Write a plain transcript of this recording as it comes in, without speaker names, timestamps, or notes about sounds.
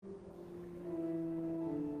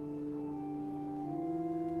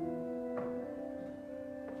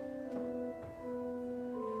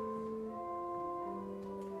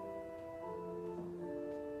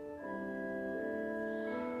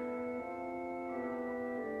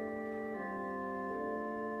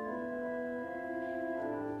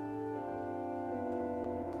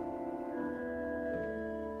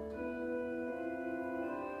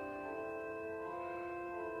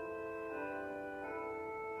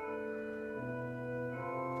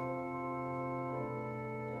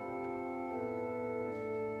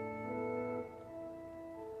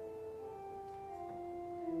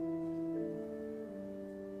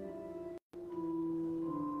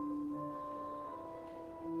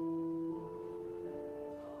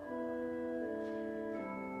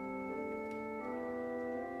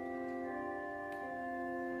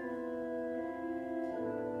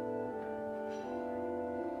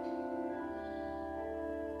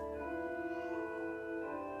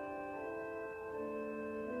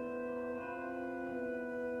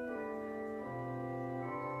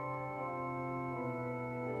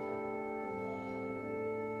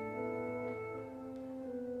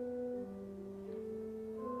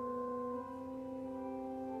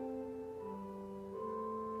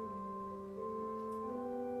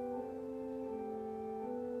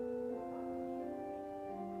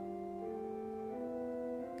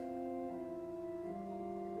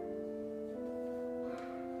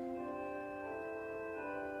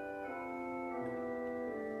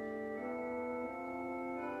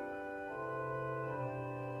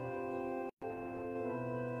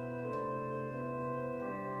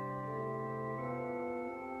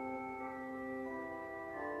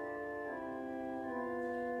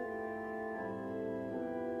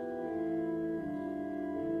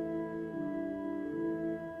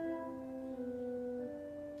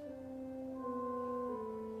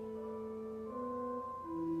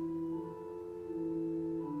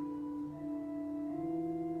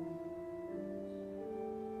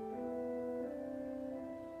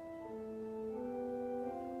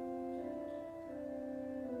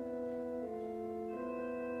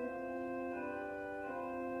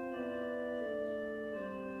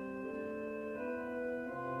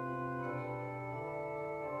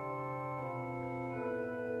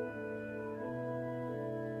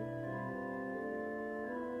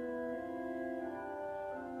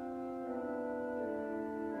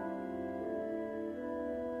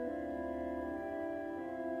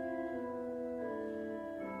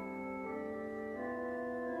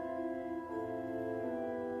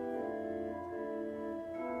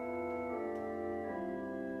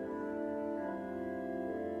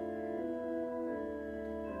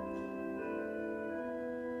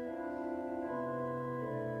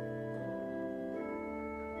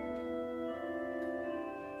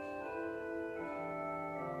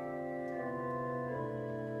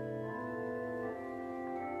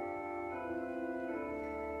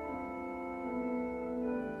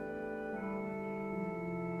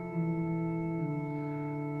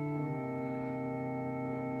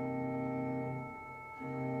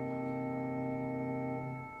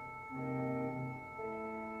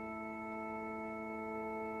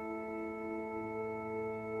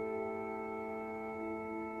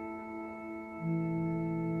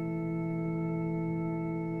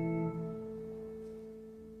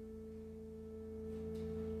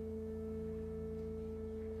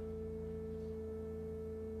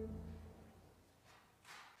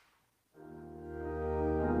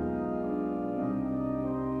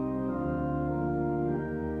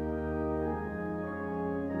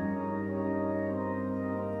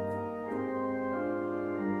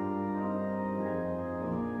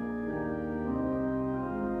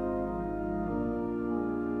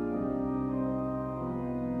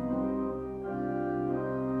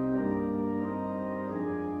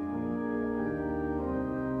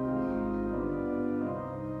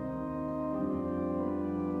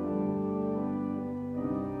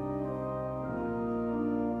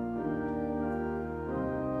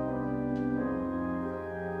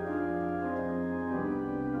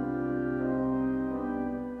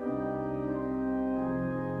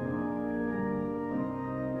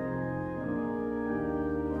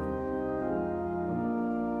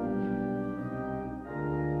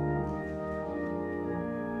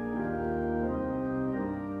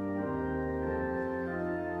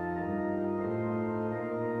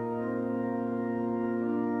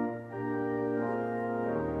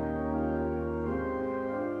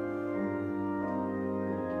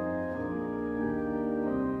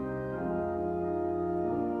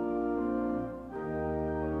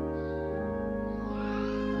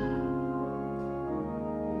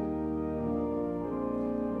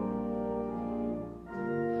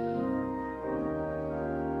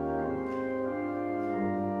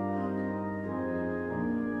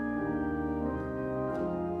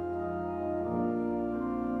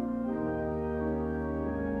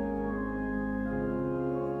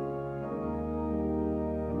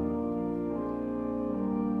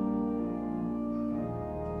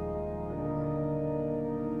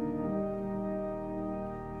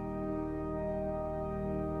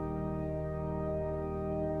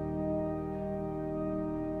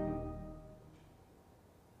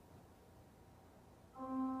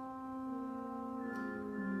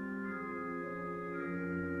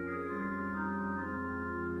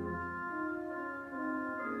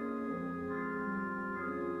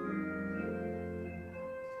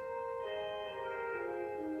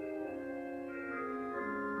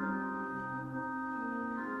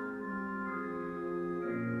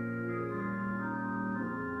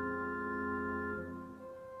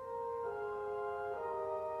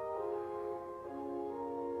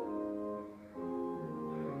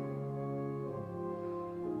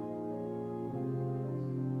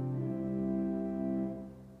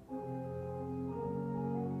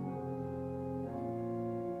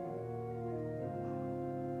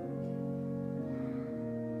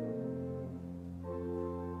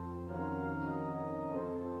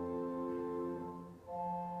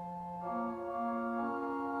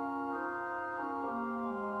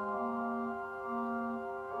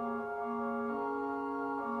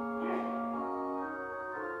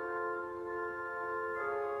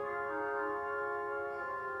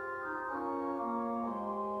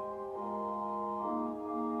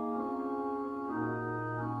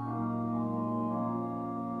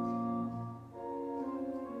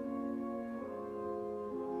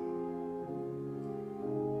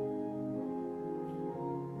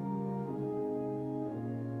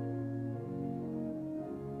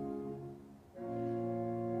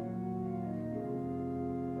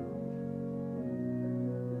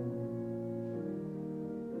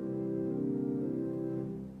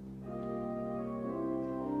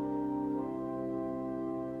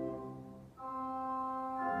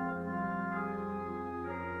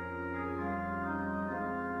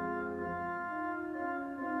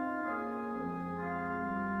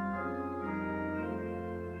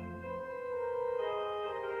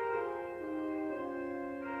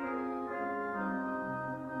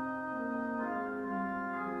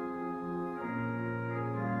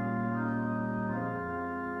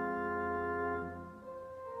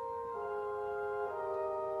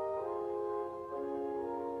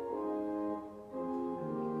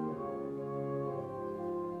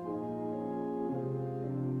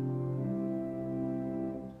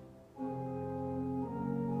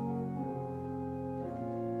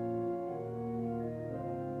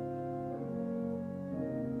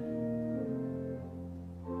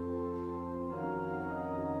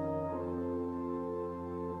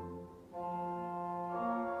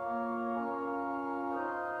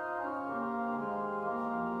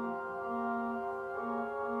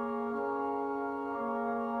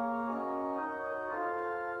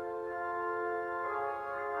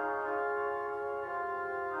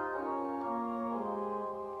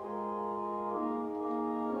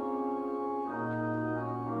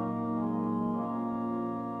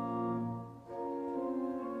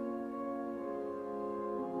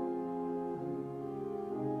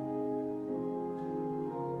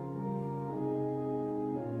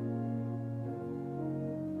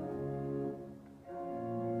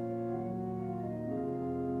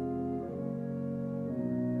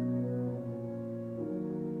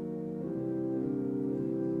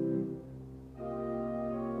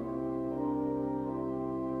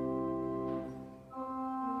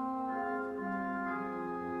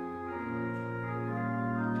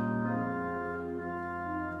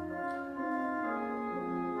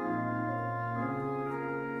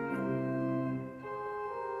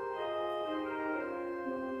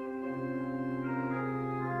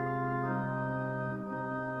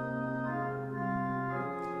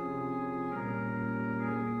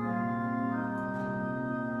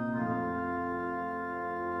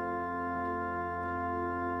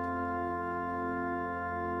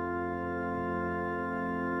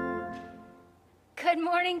Good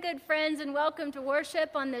morning, good friends, and welcome to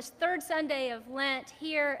worship on this third Sunday of Lent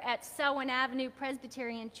here at Selwyn Avenue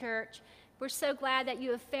Presbyterian Church. We're so glad that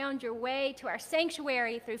you have found your way to our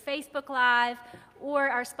sanctuary through Facebook Live or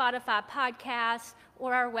our Spotify podcast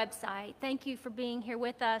or our website. Thank you for being here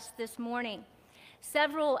with us this morning.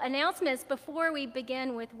 Several announcements before we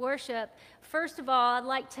begin with worship. First of all, I'd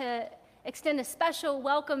like to extend a special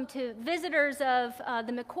welcome to visitors of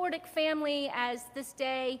the McCordick family, as this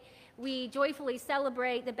day we joyfully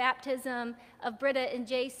celebrate the baptism of Britta and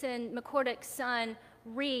Jason McCordick's son,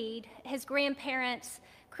 Reed. His grandparents,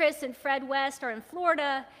 Chris and Fred West, are in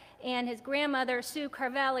Florida, and his grandmother, Sue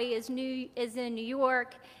Carvelli, is in New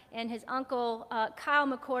York, and his uncle, Kyle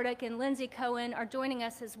McCordick and Lindsay Cohen, are joining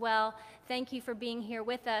us as well. Thank you for being here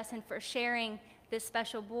with us and for sharing this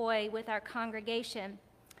special boy with our congregation.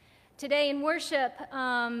 Today in worship,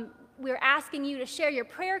 we're asking you to share your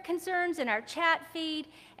prayer concerns in our chat feed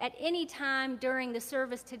at any time during the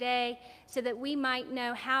service today so that we might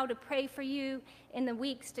know how to pray for you in the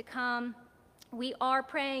weeks to come. We are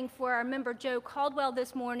praying for our member Joe Caldwell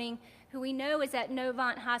this morning, who we know is at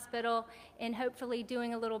Novant Hospital and hopefully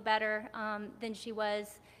doing a little better than she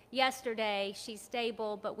was yesterday. She's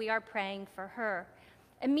stable, but we are praying for her.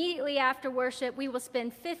 Immediately after worship, we will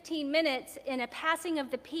spend 15 minutes in a passing of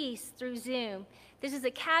the peace through Zoom. This is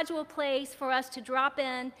a casual place for us to drop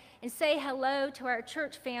in and say hello to our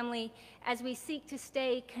church family as we seek to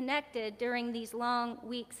stay connected during these long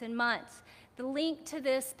weeks and months. The link to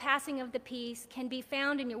this passing of the peace can be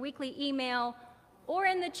found in your weekly email or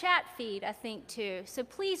in the chat feed, I think, too. So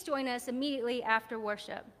please join us immediately after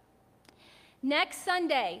worship. Next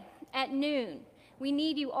Sunday at noon, we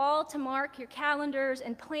need you all to mark your calendars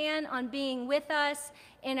and plan on being with us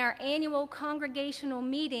in our annual congregational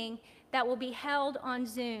meeting that will be held on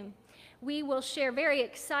Zoom. We will share very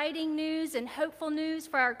exciting news and hopeful news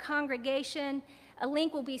for our congregation. A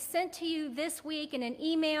link will be sent to you this week in an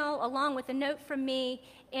email, along with a note from me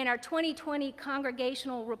in our 2020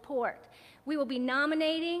 congregational report. We will be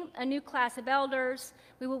nominating a new class of elders.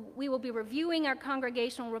 We will be reviewing our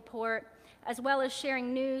congregational report, as well as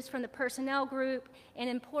sharing news from the personnel group and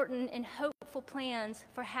important and hopeful plans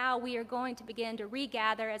for how we are going to begin to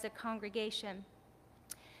regather as a congregation.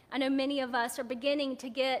 I know many of us are beginning to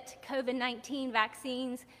get COVID-19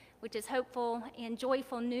 vaccines, which is hopeful and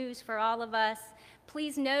joyful news for all of us.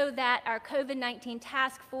 Please know that our COVID-19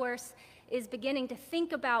 task force is beginning to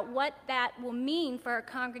think about what that will mean for our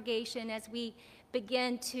congregation as we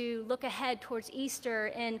begin to look ahead towards Easter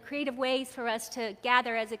and creative ways for us to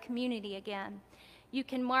gather as a community again. You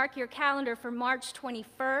can mark your calendar for March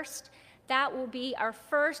 21st. That will be our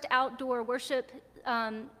first outdoor worship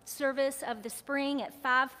service of the spring at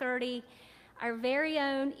 5:30. Our very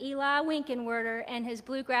own Eli Winkenwerder and his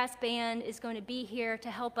bluegrass band is going to be here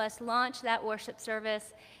to help us launch that worship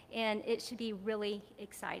service, and it should be really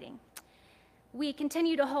exciting. We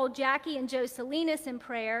continue to hold Jackie and Joe Salinas in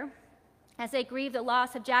prayer as they grieve the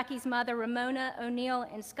loss of Jackie's mother, Ramona O'Neill,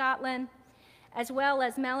 in Scotland, as well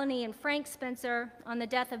as Melanie and Frank Spencer on the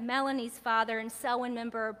death of Melanie's father and Selwyn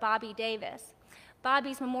member Bobby Davis.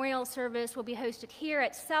 Bobby's memorial service will be hosted here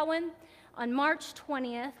at Selwyn on March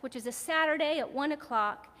 20th, which is a Saturday at 1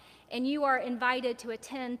 o'clock, and you are invited to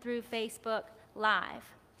attend through Facebook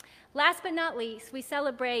Live. Last but not least, we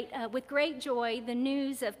celebrate with great joy the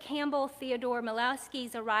news of Campbell Theodore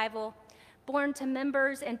Milowski's arrival, born to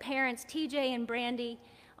members and parents TJ and Brandy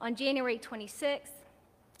on January 26th,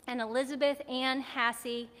 and Elizabeth Ann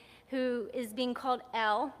Hassey, who is being called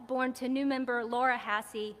Elle, born to new member Laura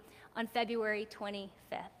Hassey on February 25th.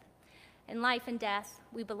 In life and death,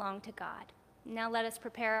 we belong to God. Now let us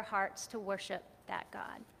prepare our hearts to worship that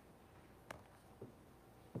God.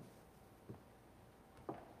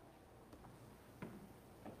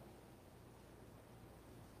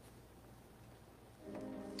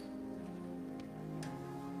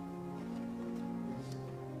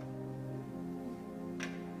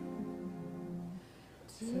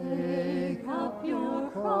 Take up your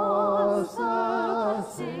cross, our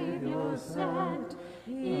Savior said,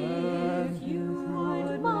 if you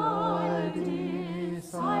would my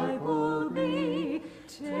disciple be.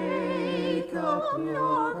 Take up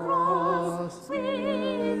your cross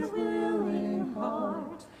with willing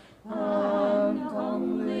heart, and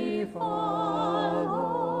humbly follow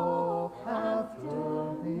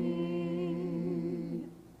after me.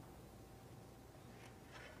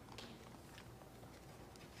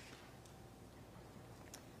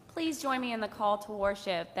 Please join me in the call to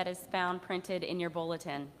worship that is found printed in your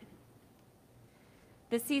bulletin.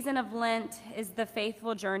 The season of Lent is the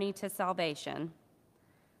faithful journey to salvation.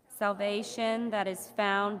 Salvation that is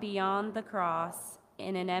found beyond the cross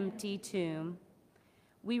in an empty tomb.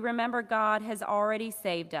 We remember God has already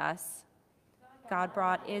saved us. God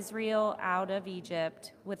brought Israel out of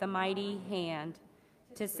Egypt with a mighty hand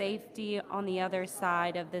to safety on the other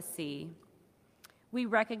side of the sea. We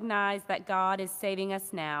recognize that God is saving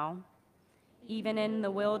us now, even in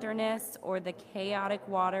the wilderness or the chaotic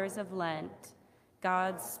waters of Lent.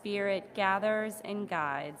 God's Spirit gathers and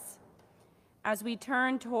guides. As we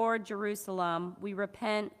turn toward Jerusalem, we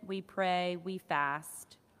repent, we pray, we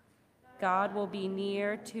fast. God will be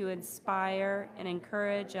near to inspire and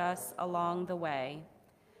encourage us along the way.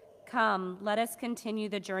 Come, let us continue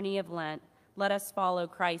the journey of Lent. Let us follow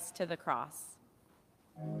Christ to the cross.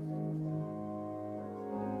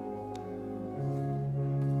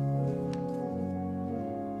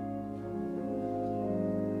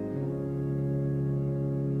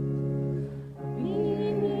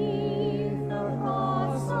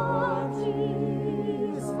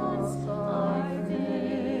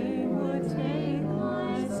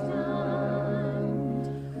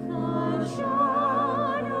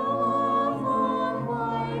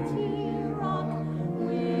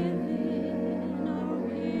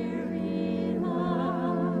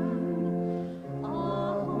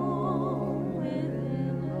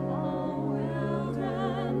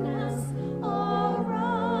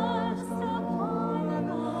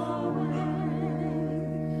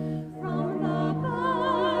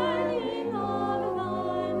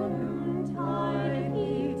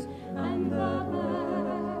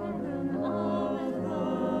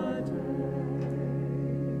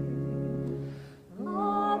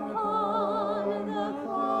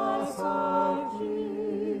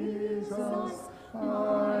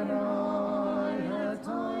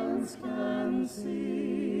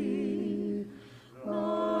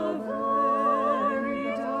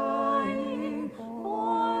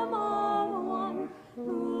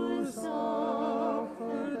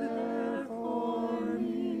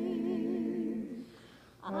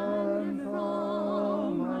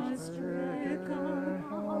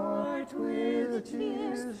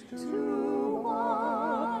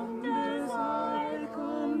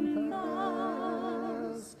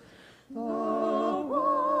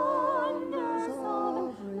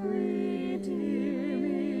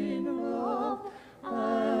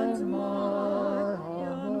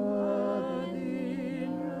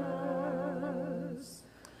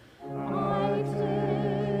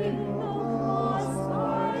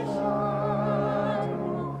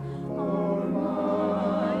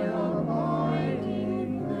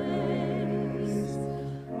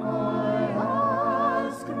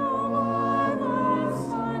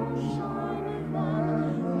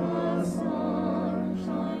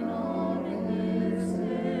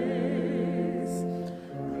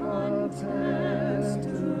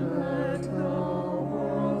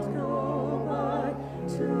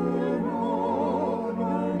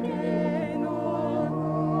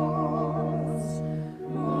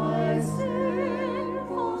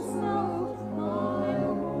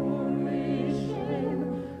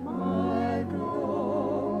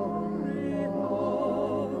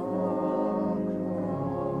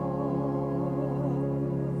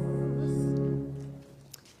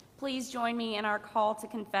 Please join me in our call to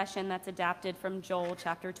confession that's adapted from Joel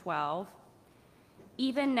chapter 12.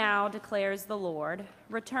 Even now, declares the Lord,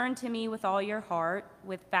 return to me with all your heart,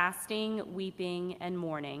 with fasting, weeping, and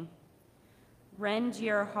mourning. Rend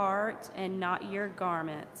your heart and not your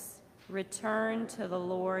garments. Return to the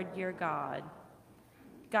Lord your God.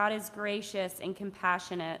 God is gracious and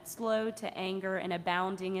compassionate, slow to anger and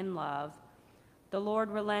abounding in love. The Lord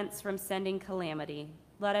relents from sending calamity.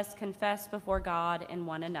 Let us confess before God and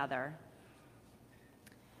one another.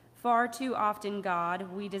 Far too often,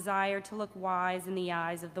 God, we desire to look wise in the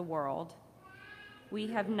eyes of the world. We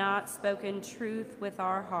have not spoken truth with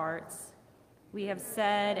our hearts. We have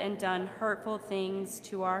said and done hurtful things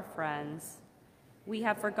to our friends. We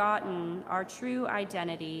have forgotten our true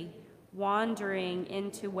identity, wandering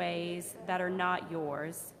into ways that are not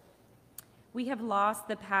yours. We have lost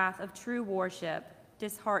the path of true worship,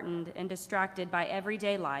 disheartened and distracted by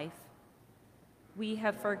everyday life. We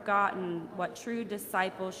have forgotten what true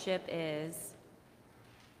discipleship is.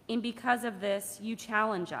 And because of this, you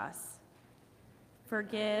challenge us.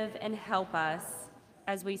 Forgive and help us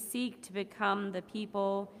as we seek to become the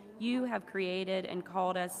people you have created and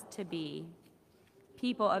called us to be.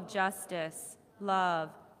 People of justice, love,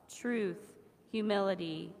 truth,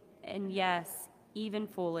 humility, and yes, even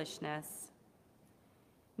foolishness.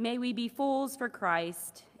 May we be fools for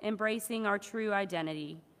Christ, embracing our true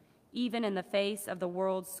identity, even in the face of the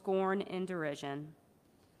world's scorn and derision.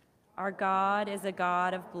 Our God is a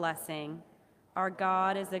God of blessing. Our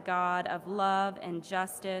God is a God of love and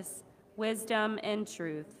justice, wisdom and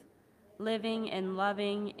truth, living and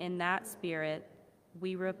loving in that spirit,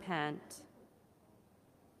 we repent.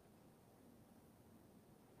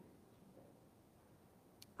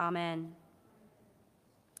 Amen.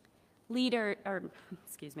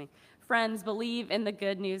 Friends, believe in the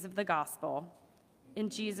good news of the gospel. In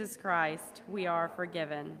Jesus Christ, we are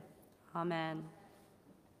forgiven. Amen.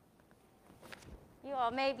 You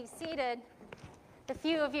all may be seated, the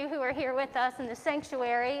few of you who are here with us in the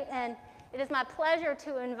sanctuary, and it is my pleasure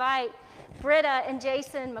to invite Britta and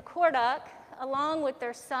Jason McCorduck, along with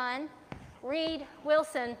their son, Reed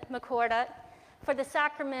Wilson McCorduck, for the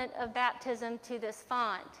sacrament of baptism to this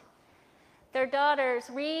font. Their daughters,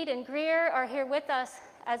 Reed and Greer, are here with us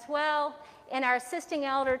as well, and our assisting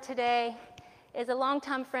elder today is a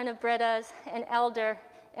longtime friend of Britta's, and Elder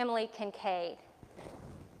Emily Kincaid.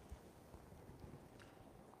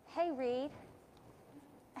 Hey, Reed.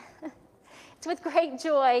 It's with great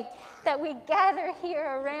joy that we gather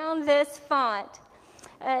here around this font.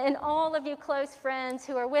 And all of you close friends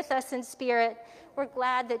who are with us in spirit, we're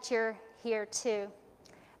glad that you're here too.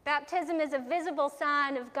 Baptism is a visible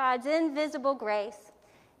sign of God's invisible grace.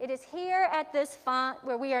 It is here at this font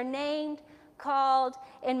where we are named, called,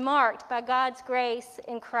 and marked by God's grace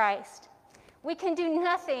in Christ. We can do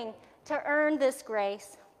nothing to earn this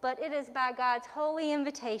grace, but it is by God's holy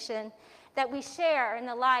invitation that we share in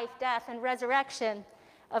the life, death, and resurrection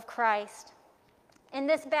of Christ. In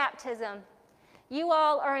this baptism, you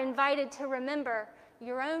all are invited to remember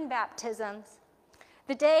your own baptisms,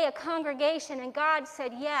 the day a congregation and God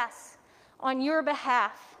said yes on your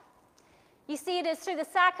behalf. You see, it is through the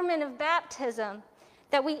sacrament of baptism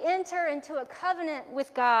that we enter into a covenant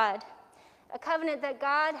with God, a covenant that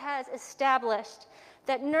God has established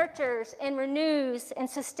that nurtures and renews and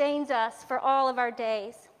sustains us for all of our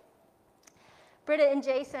days. Britta and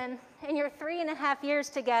Jason, in your 3.5 years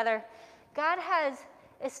together, God has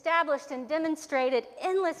established and demonstrated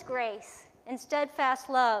endless grace and steadfast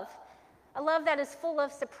love, a love that is full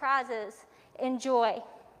of surprises and joy.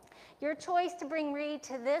 Your choice to bring Reed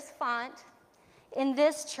to this font, in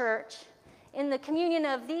this church, in the communion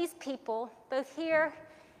of these people, both here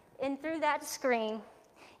and through that screen,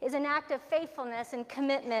 is an act of faithfulness and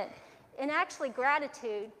commitment, and actually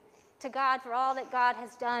gratitude to God for all that God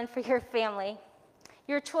has done for your family.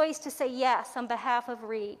 Your choice to say yes on behalf of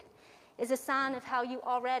Reed is a sign of how you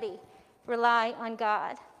already rely on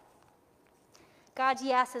God. God's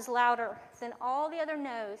yes is louder than all the other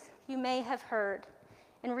no's you may have heard,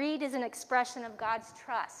 and Reed is an expression of God's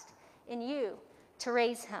trust in you to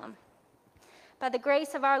raise him. By the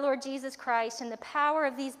grace of our Lord Jesus Christ and the power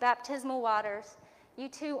of these baptismal waters, you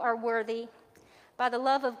too are worthy. By the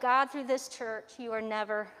love of God through this church, you are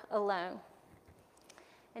never alone.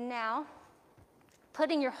 And now,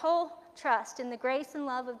 putting your whole trust in the grace and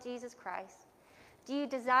love of Jesus Christ, do you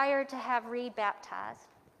desire to have Reed baptized?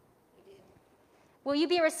 Will you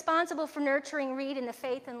be responsible for nurturing Reed in the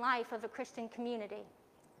faith and life of a Christian community?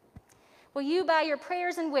 Will you, by your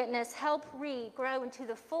prayers and witness, help Reed grow into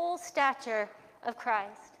the full stature of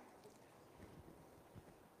Christ?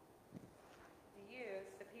 The youth,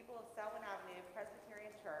 the people of Selwyn Avenue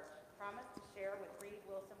Presbyterian Church, promise to share with Reed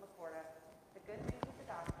Wilson McCorduck the good news of the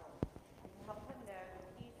gospel and to help him know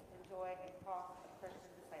the peace and joy and cost of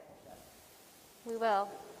Christian discipleship. We will.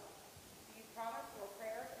 Do you promise your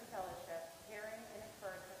prayers and fellowship, caring and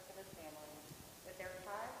encouragement for this family, that their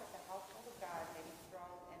ties with the household of God may be strong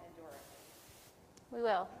and enduring? We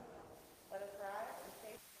will. Let us rise and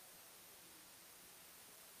say.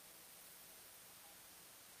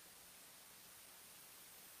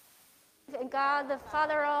 In God the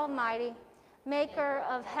Father Almighty, maker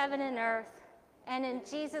of heaven and earth, and in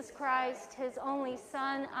Jesus Christ, his only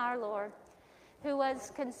Son, our Lord, who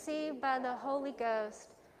was conceived by the Holy Ghost,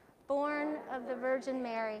 born of the Virgin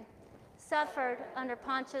Mary, suffered under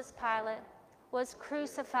Pontius Pilate, was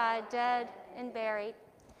crucified, dead, and buried.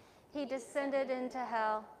 He descended into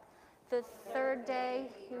hell. The third day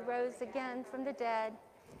he rose again from the dead,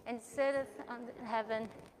 and sitteth on heaven,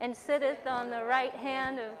 and sitteth on the right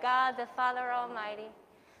hand of God the Father Almighty.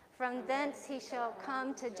 From thence he shall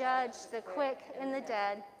come to judge the quick and the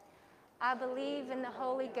dead. I believe in the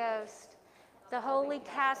Holy Ghost, the Holy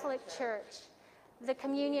Catholic Church, the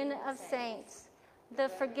communion of saints, the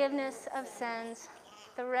forgiveness of sins,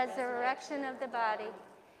 the resurrection of the body,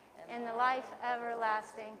 and the life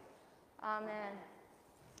everlasting. Amen.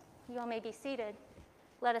 You all may be seated.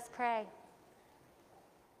 Let us pray.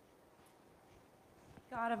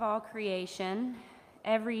 God of all creation,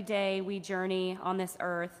 every day we journey on this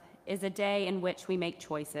earth is a day in which we make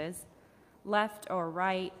choices, left or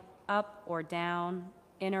right, up or down,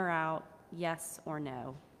 in or out, yes or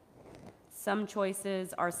no. Some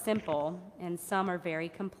choices are simple and some are very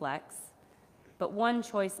complex, but one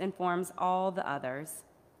choice informs all the others.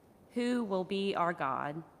 Who will be our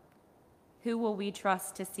God? Who will we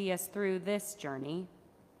trust to see us through this journey?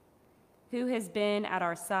 Who has been at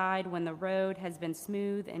our side when the road has been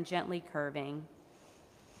smooth and gently curving?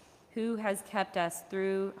 Who has kept us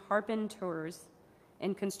through harping tours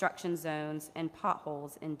in construction zones and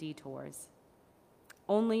potholes and detours?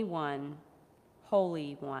 Only one,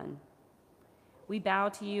 Holy One. We bow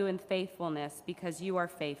to you in faithfulness because you are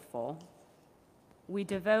faithful. We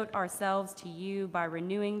devote ourselves to you by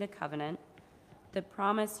renewing the covenant, the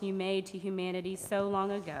promise you made to humanity so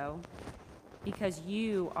long ago. Because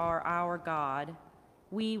you are our God,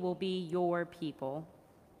 we will be your people.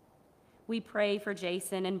 We pray for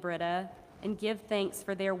Jason and Britta and give thanks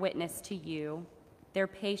for their witness to you, their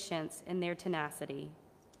patience and their tenacity.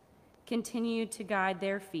 Continue to guide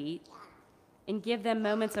their feet and give them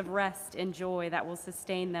moments of rest and joy that will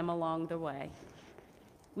sustain them along the way.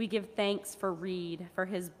 We give thanks for Reed, for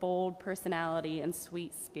his bold personality and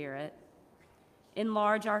sweet spirit.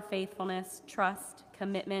 Enlarge our faithfulness, trust,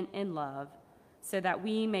 commitment, and love, so that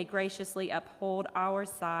we may graciously uphold our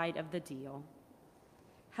side of the deal.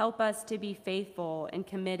 Help us to be faithful and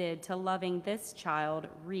committed to loving this child,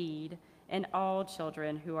 Reed, and all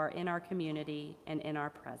children who are in our community and in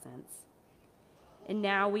our presence. And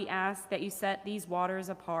now we ask that you set these waters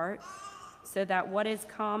apart so that what is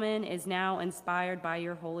common is now inspired by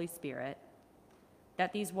your Holy Spirit,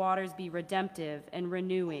 that these waters be redemptive and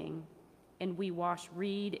renewing, and we wash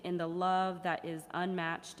Reed in the love that is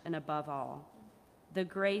unmatched and above all, the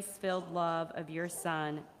grace-filled love of your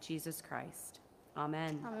Son, Jesus Christ.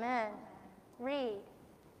 Amen. Amen. Reed,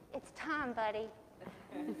 it's time, buddy.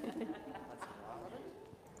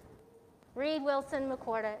 Reed Wilson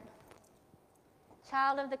McCorduck,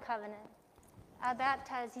 child of the covenant, I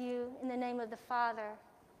baptize you in the name of the Father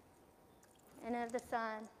and of the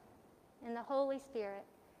Son and the Holy Spirit,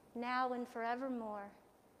 now and forevermore.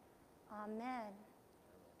 Amen.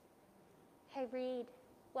 Hey, Reed,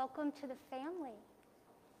 welcome to the family.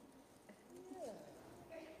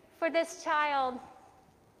 For this child,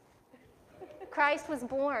 Christ was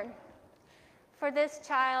born. For this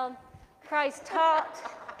child, Christ taught.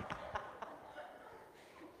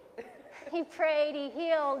 He prayed, he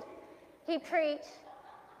healed, he preached.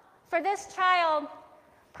 For this child,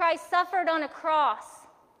 Christ suffered on a cross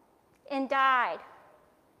and died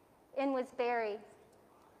and was buried.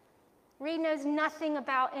 Reed knows nothing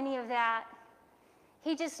about any of that.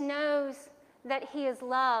 He just knows that he is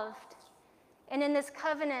loved. And in this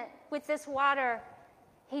covenant with this water,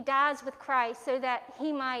 he dies with Christ so that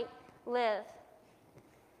he might live.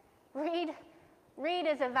 Reed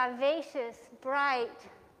is a vivacious, bright,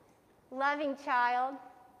 loving child.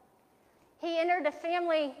 He entered a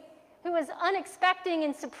family who was unexpected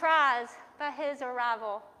and surprised by his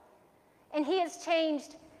arrival. And he has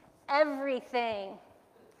changed everything.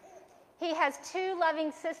 He has 2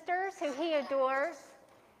 loving sisters who he adores.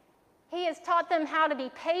 He has taught them how to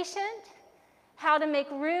be patient, how to make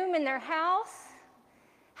room in their house,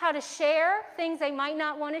 how to share things they might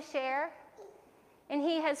not want to share. And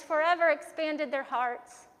he has forever expanded their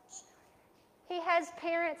hearts. He has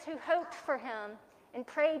parents who hoped for him and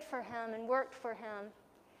prayed for him and worked for him.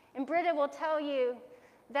 And Britta will tell you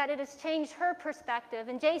that it has changed her perspective,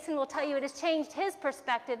 and Jason will tell you it has changed his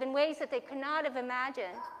perspective in ways that they could not have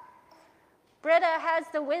imagined. Britta has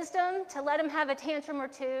the wisdom to let him have a tantrum or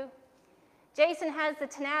 2. Jason has the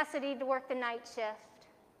tenacity to work the night shift.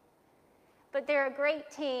 But they're a great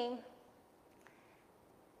team.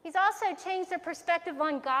 He's also changed their perspective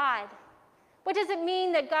on God. What does it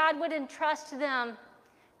mean that God would entrust them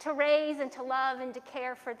to raise and to love and to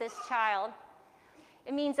care for this child?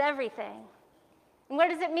 It means everything. And what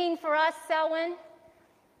does it mean for us, Selwyn,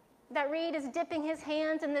 that Reed is dipping his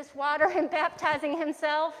hands in this water and baptizing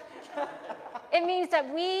himself? It means that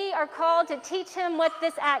we are called to teach him what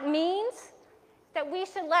this act means, that we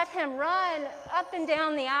should let him run up and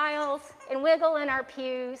down the aisles and wiggle in our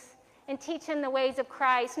pews and teach him the ways of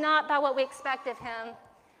Christ, not by what we expect of him,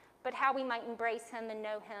 but how we might embrace him and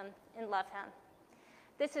know him and love him.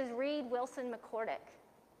 This is Reed Wilson McCorduck.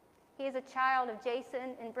 He is a child of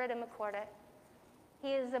Jason and Britta McCorduck.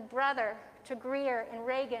 He is a brother to Greer and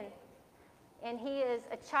Reagan, and he is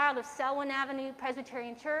a child of Selwyn Avenue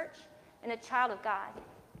Presbyterian Church and a child of God.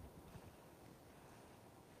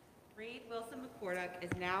 Reed Wilson McCorduck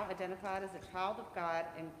is now identified as a child of God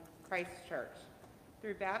in Christ's Church.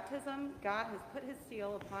 Through baptism, God has put his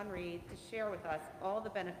seal upon Reed to share with us all the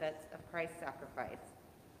benefits of Christ's sacrifice.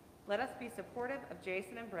 Let us be supportive of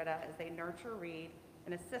Jason and Britta as they nurture Reed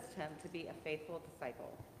and assist him to be a faithful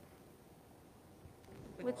disciple.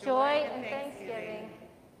 With joy and thanksgiving,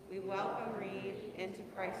 we welcome Reed into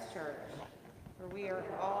Christ Church, for we are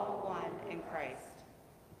all one in Christ.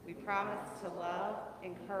 We promise to love,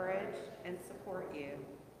 encourage, and support you,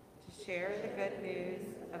 to share the good news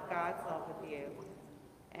of God's love with you,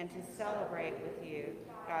 and to celebrate with you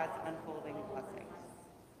God's unfolding blessings.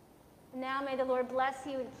 now may the Lord bless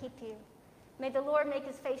you and keep you. May the Lord make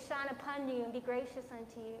his face shine upon you and be gracious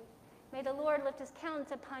unto you. May the Lord lift his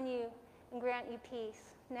countenance upon you and grant you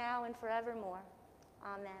peace, now and forevermore.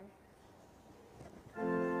 Amen.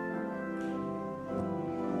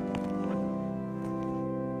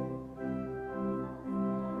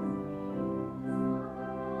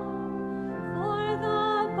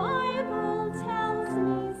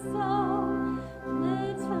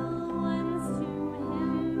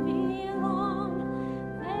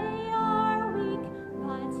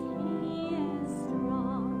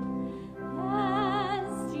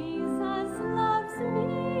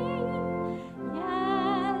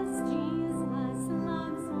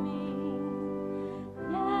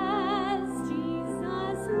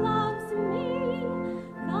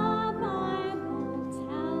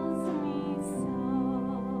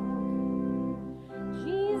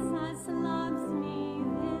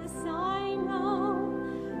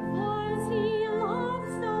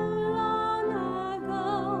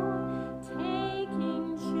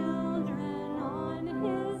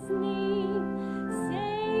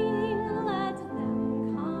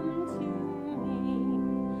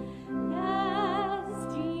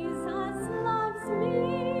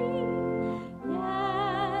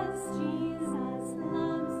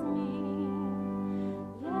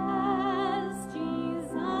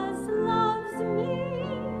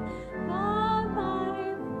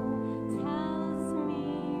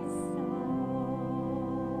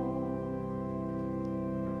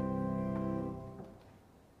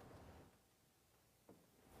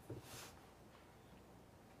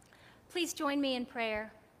 Please join me in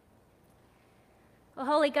prayer. O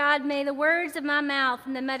holy God, may the words of my mouth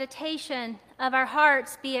and the meditation of our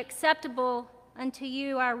hearts be acceptable unto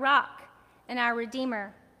you, our rock and our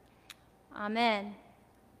Redeemer. Amen.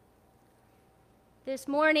 This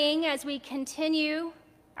morning, as we continue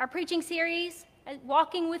our preaching series,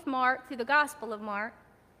 Walking with Mark through the Gospel of Mark,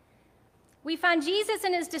 we find Jesus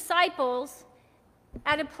and his disciples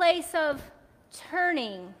at a place of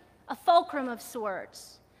turning, a fulcrum of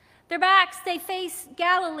sorts. Their backs, they face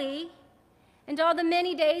Galilee and all the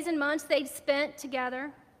many days and months they'd spent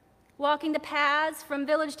together, walking the paths from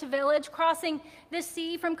village to village, crossing the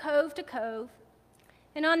sea from cove to cove.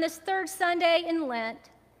 And on this third Sunday in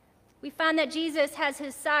Lent, we find that Jesus has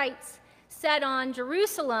his sights set on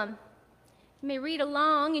Jerusalem. You may read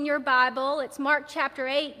along in your Bible. It's Mark chapter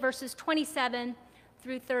 8, verses 27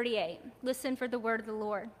 through 38. Listen for the word of the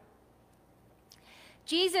Lord.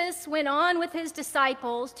 Jesus went on with his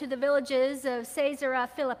disciples to the villages of Caesarea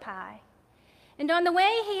Philippi. And on the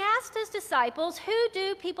way, he asked his disciples, "Who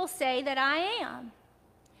do people say that I am?"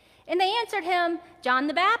 And they answered him, "John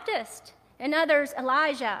the Baptist, and others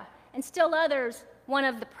Elijah, and still others one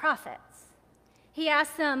of the prophets." He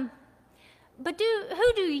asked them, "But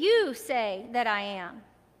who do you say that I am?"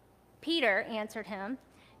 Peter answered him,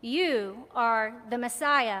 "You are the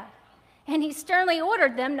Messiah." And he sternly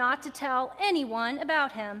ordered them not to tell anyone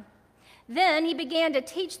about him. Then he began to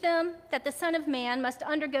teach them that the Son of Man must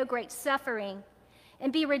undergo great suffering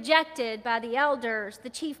and be rejected by the elders, the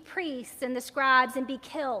chief priests, and the scribes, and be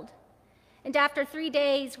killed, and after 3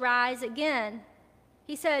 days rise again.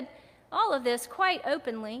 He said all of this quite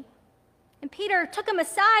openly. And Peter took him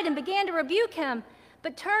aside and began to rebuke him.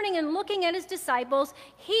 But turning and looking at his disciples,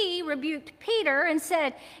 he rebuked Peter and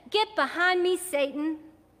said, "Get behind me, Satan.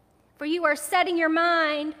 For you are setting your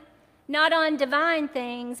mind not on divine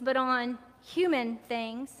things, but on human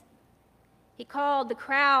things." He called the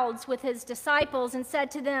crowds with his disciples and said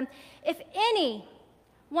to them, "If any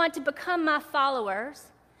want to become my followers,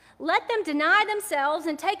 let them deny themselves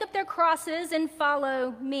and take up their crosses and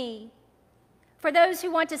follow me. For those who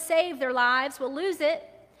want to save their lives will lose it,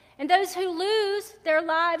 and those who lose their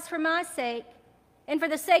lives for my sake and for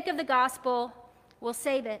the sake of the gospel will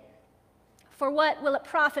save it. For what will it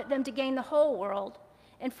profit them to gain the whole world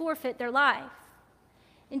and forfeit their life?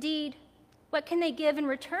 Indeed, what can they give in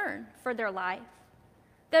return for their life?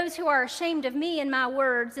 Those who are ashamed of me and my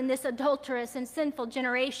words in this adulterous and sinful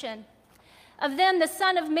generation, of them the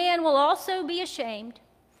Son of Man will also be ashamed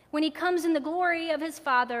when he comes in the glory of his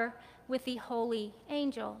Father with the holy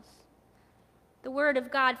angels." The word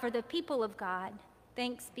of God for the people of God.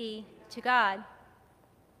 Thanks be to God.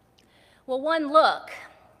 Well, one look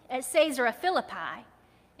at Caesarea Philippi,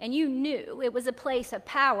 and you knew it was a place of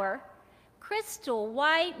power, crystal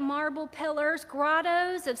white marble pillars,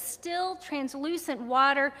 grottos of still translucent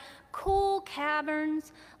water, cool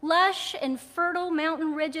caverns, lush and fertile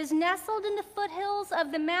mountain ridges nestled in the foothills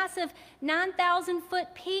of the massive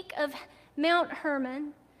 9,000-foot peak of Mount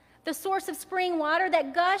Hermon, the source of spring water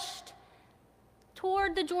that gushed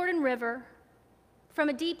toward the Jordan River from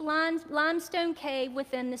a deep limestone cave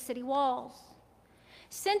within the city walls.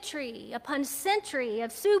 Century upon century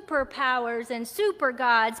of superpowers and super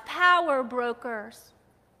gods, power brokers.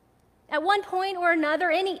 At one point or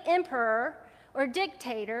another, any emperor or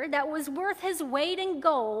dictator that was worth his weight in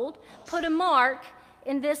gold put a mark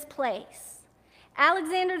in this place.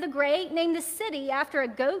 Alexander the Great named the city after a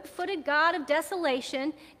goat-footed god of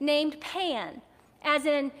desolation named Pan, as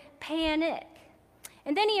in panic.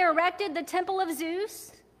 And then he erected the Temple of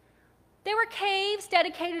Zeus. There were caves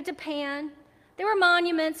dedicated to Pan. There were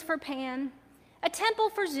monuments for Pan, a temple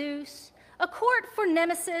for Zeus, a court for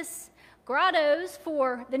Nemesis, grottos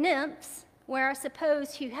for the nymphs, where I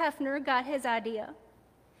suppose Hugh Hefner got his idea.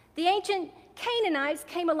 The ancient Canaanites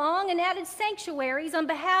came along and added sanctuaries on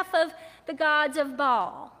behalf of the gods of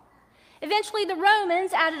Baal. Eventually, the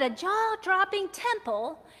Romans added a jaw-dropping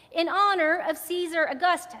temple in honor of Caesar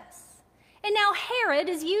Augustus. And now Herod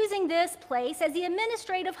is using this place as the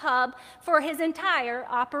administrative hub for his entire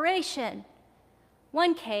operation.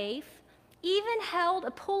 One cave even held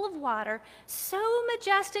a pool of water so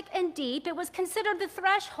majestic and deep it was considered the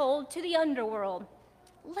threshold to the underworld,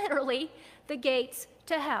 literally the gates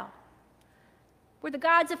to hell, where the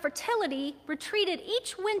gods of fertility retreated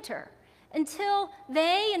each winter until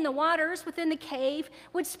they and the waters within the cave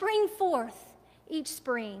would spring forth each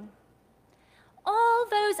spring. All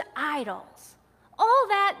those idols, all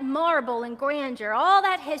that marble and grandeur, all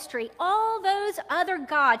that history, all those other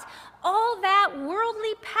gods, all that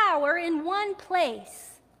worldly power in one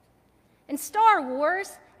place. In Star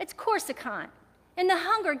Wars, it's Coruscant. In the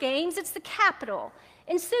Hunger Games, it's the Capitol.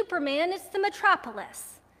 In Superman, it's the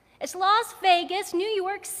Metropolis. It's Las Vegas, New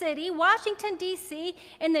York City, Washington, D.C.,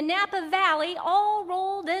 and the Napa Valley all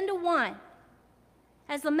rolled into one.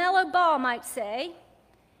 As LaMelo Ball might say,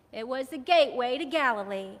 it was the gateway to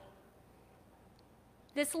Galilee.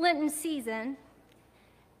 This Lenten season,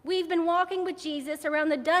 we've been walking with Jesus around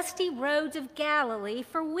the dusty roads of Galilee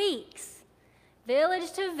for weeks,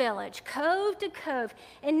 village to village, cove to cove,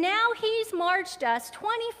 and now he's marched us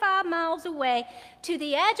 25 miles away to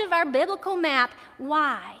the edge of our biblical map.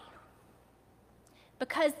 Why?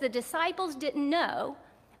 Because the disciples didn't know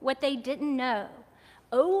what they didn't know.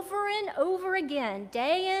 Over and over again,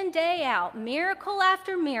 day in, day out, miracle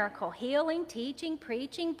after miracle, healing, teaching,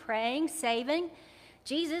 preaching, praying, saving.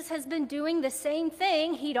 Jesus has been doing the same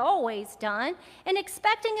thing he'd always done and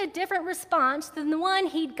expecting a different response than the one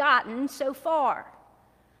he'd gotten so far.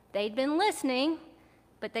 They'd been listening,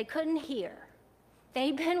 but they couldn't hear.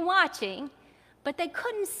 They'd been watching, but they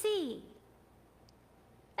couldn't see.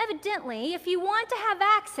 Evidently, if you want to have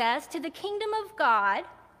access to the kingdom of God,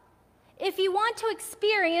 if you want to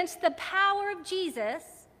experience the power of Jesus,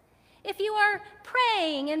 if you are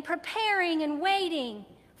praying and preparing and waiting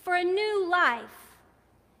for a new life,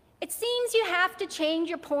 it seems you have to change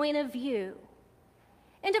your point of view.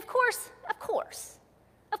 And of course,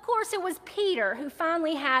 it was Peter who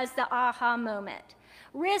finally has the aha moment.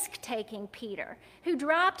 Risk-taking Peter, who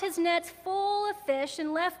dropped his nets full of fish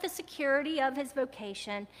and left the security of his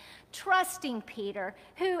vocation. Trusting Peter,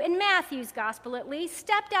 who, in Matthew's gospel at least,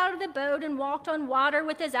 stepped out of the boat and walked on water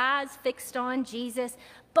with his eyes fixed on Jesus.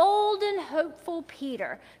 Bold and hopeful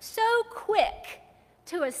Peter, so quick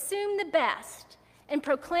to assume the best and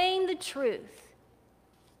proclaim the truth.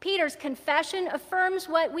 Peter's confession affirms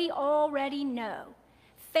what we already know.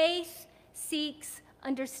 Faith seeks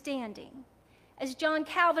understanding. As John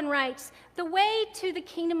Calvin writes, the way to the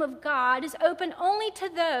kingdom of God is open only to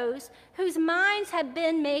those whose minds have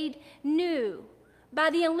been made new by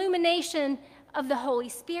the illumination of the Holy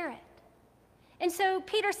Spirit. And so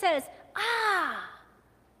Peter says, I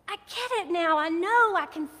get it now. I know. I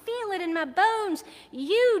can feel it in my bones.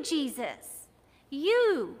 You, Jesus,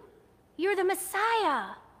 you're the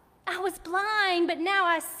Messiah. I was blind, but now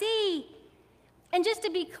I see. And just to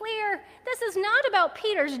be clear, this is not about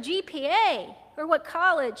Peter's GPA or what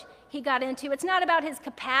college he got into. It's not about his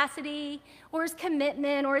capacity or his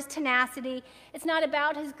commitment or his tenacity. It's not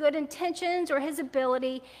about his good intentions or his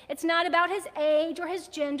ability. It's not about his age or his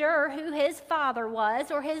gender or who his father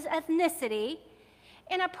was or his ethnicity.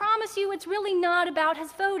 And I promise you, it's really not about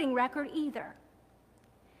his voting record either.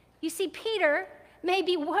 You see, Peter may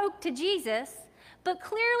be woke to Jesus, but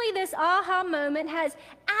clearly this aha moment has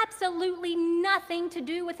absolutely nothing to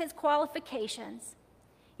do with his qualifications.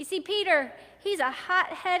 You see, Peter, he's a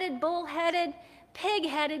hot-headed, bull-headed,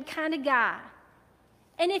 pig-headed kind of guy.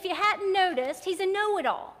 And if you hadn't noticed, he's a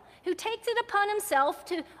know-it-all who takes it upon himself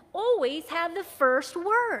to always have the first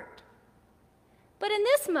word. But in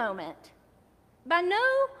this moment, by no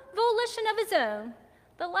volition of his own,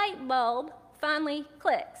 the light bulb finally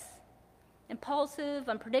clicks. Impulsive,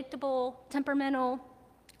 unpredictable, temperamental,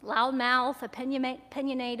 loudmouth,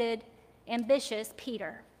 opinionated, ambitious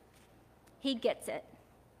Peter. He gets it.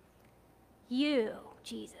 You,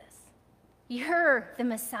 Jesus, you're the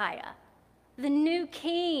Messiah, the new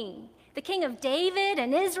king, the king of David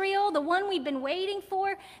and Israel, the one we've been waiting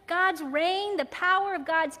for. God's reign, the power of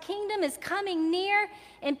God's kingdom is coming near,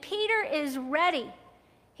 and Peter is ready.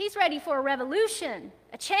 He's ready for a revolution,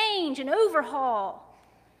 a change, an overhaul.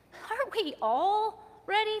 Aren't we all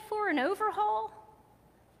ready for an overhaul?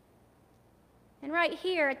 And right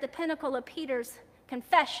here at the pinnacle of Peter's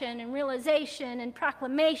confession and realization and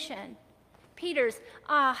proclamation, Peter's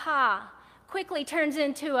aha quickly turns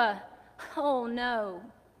into a oh no.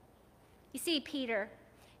 You see, Peter,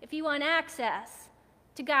 if you want access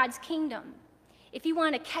to God's kingdom, if you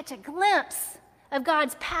want to catch a glimpse of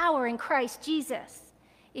God's power in Christ Jesus,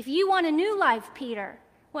 if you want a new life, Peter,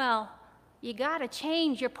 well, you got to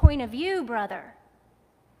change your point of view, brother.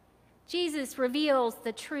 Jesus reveals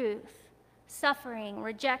the truth: suffering,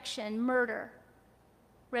 rejection, murder,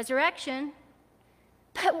 resurrection.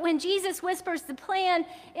 But when Jesus whispers the plan,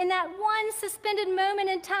 in that one suspended moment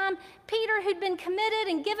in time, Peter, who'd been committed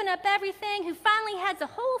and given up everything, who finally has the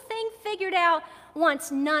whole thing figured out,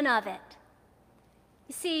 wants none of it.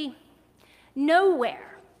 You see,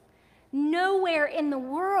 nowhere in the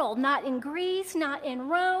world, not in Greece, not in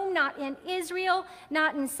Rome, not in Israel,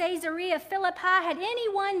 not in Caesarea Philippi, had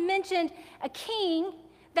anyone mentioned a king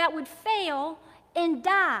that would fail and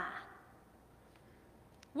die.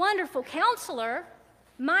 Wonderful Counselor,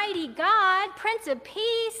 Mighty God, Prince of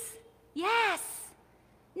Peace. Yes.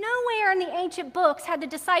 Nowhere in the ancient books had the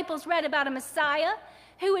disciples read about a Messiah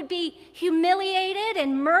who would be humiliated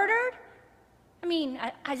and murdered. I mean,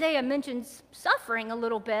 Isaiah mentions suffering a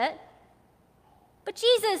little bit. But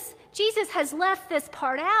Jesus has left this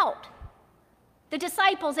part out. The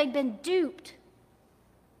disciples, they'd been duped.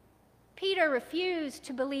 Peter refused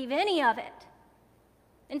to believe any of it.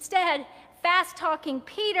 Instead, fast-talking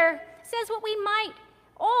Peter says what we might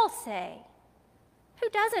all say. Who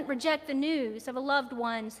doesn't reject the news of a loved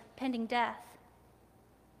one's pending death?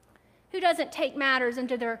 Who doesn't take matters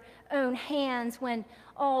into their own hands when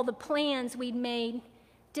all the plans we'd made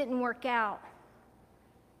didn't work out?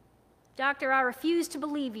 Doctor, I refuse to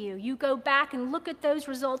believe you. You go back and look at those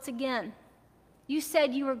results again. You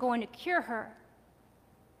said you were going to cure her.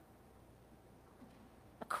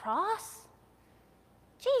 A cross?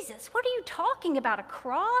 Jesus, what are you talking about, a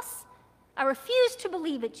cross? I refuse to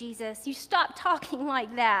believe it, Jesus. You stop talking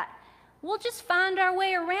like that. We'll just find our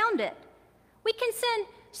way around it. We can send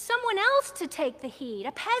someone else to take the heat,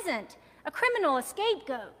 a peasant, a criminal, a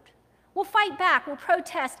scapegoat. We'll fight back, we'll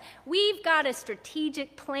protest. We've got a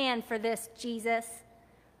strategic plan for this, Jesus.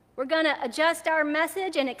 We're going to adjust our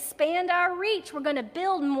message and expand our reach. We're going to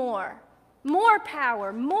build more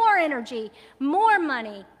power, more energy, more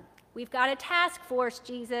money. We've got a task force,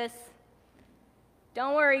 Jesus.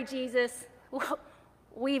 Don't worry, Jesus.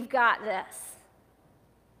 We've got this.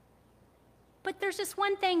 But there's just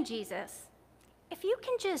one thing, Jesus. If you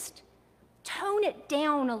can just tone it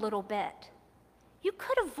down a little bit, you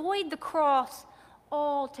could avoid the cross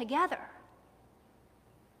altogether.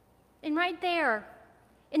 And right there,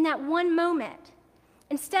 in that one moment,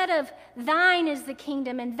 instead of thine is the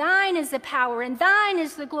kingdom and thine is the power and thine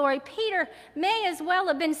is the glory, Peter may as well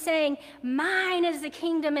have been saying, mine is the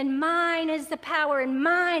kingdom and mine is the power and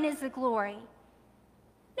mine is the glory.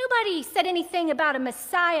 Nobody said anything about a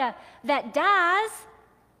Messiah that dies.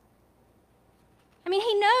 I mean,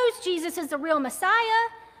 he knows Jesus is the real Messiah,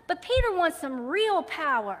 but Peter wants some real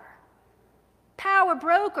power. Power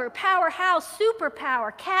broker, powerhouse,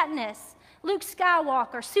 superpower, Katniss, Luke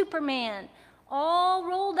Skywalker, Superman, all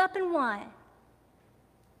rolled up in one.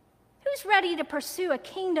 Who's ready to pursue a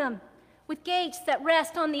kingdom with gates that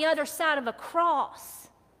rest on the other side of a cross?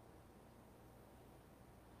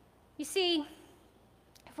 You see,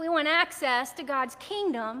 if we want access to God's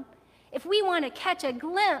kingdom, if we want to catch a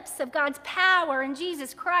glimpse of God's power in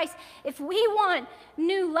Jesus Christ, if we want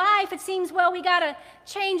new life, it seems, well, we got to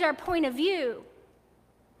change our point of view.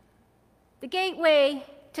 The gateway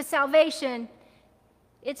to salvation,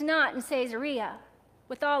 it's not in Caesarea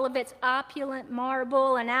with all of its opulent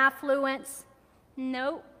marble and affluence.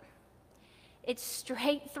 Nope. It's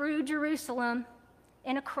straight through Jerusalem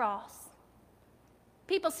in a cross.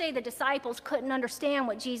 People say the disciples couldn't understand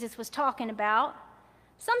what Jesus was talking about.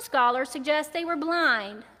 Some scholars suggest they were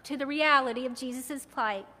blind to the reality of Jesus'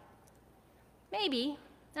 plight. Maybe.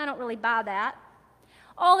 I don't really buy that.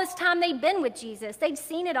 All this time they'd been with Jesus, they'd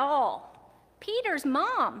seen it all. Peter's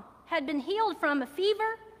mom had been healed from a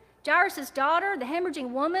fever. Jairus' daughter, the hemorrhaging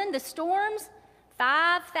woman, the storms.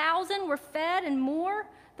 5,000 were fed and more.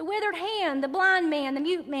 The withered hand, the blind man, the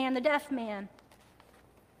mute man, the deaf man,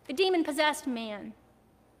 the demon-possessed man.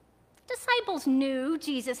 The disciples knew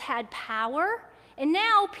Jesus had power, and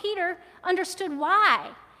now Peter understood why.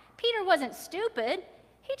 Peter wasn't stupid.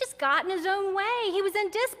 He just got in his own way. He was in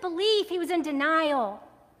disbelief. He was in denial.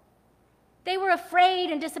 They were afraid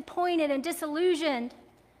and disappointed and disillusioned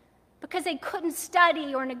because they couldn't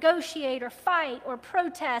study or negotiate or fight or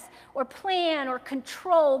protest or plan or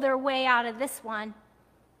control their way out of this one.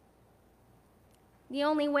 The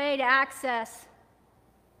only way to access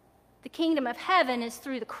the kingdom of heaven is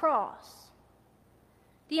through the cross.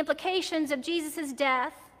 The implications of Jesus'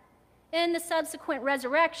 death and the subsequent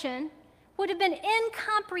resurrection would have been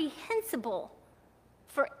incomprehensible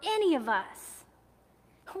for any of us.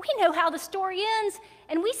 We know how the story ends,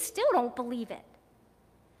 and we still don't believe it.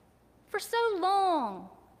 For so long,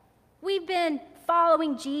 we've been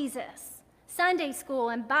following Jesus. Sunday school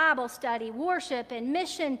and Bible study, worship and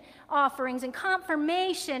mission offerings and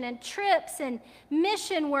confirmation and trips and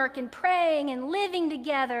mission work and praying and living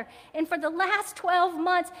together. And for the last 12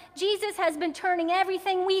 months, Jesus has been turning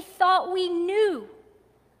everything we thought we knew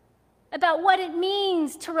about what it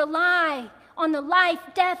means to rely on the life,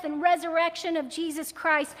 death, and resurrection of Jesus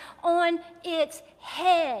Christ on its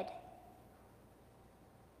head.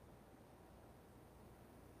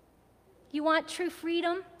 You want true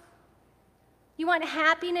freedom? You want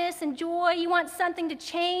happiness and joy? You want something to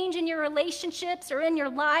change in your relationships or in your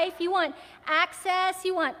life? You want access?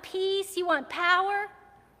 You want peace? You want power?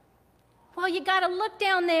 Well, you got to look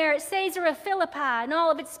down there at Caesarea Philippi and all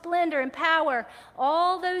of its splendor and power.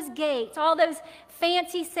 All those gates, all those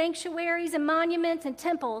fancy sanctuaries and monuments and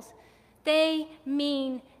temples, they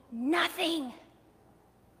mean nothing.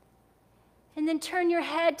 And then turn your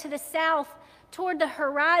head to the south toward the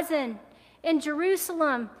horizon in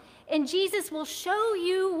Jerusalem, and Jesus will show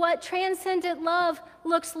you what transcendent love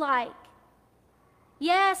looks like.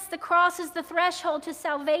 Yes, the cross is the threshold to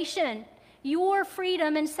salvation, your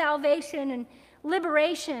freedom and salvation and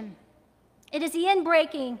liberation. It is the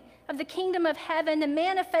inbreaking of the kingdom of heaven. The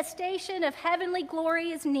manifestation of heavenly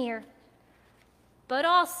glory is near. But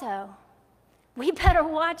also, we better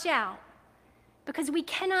watch out, because we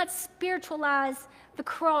cannot spiritualize the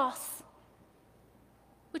cross,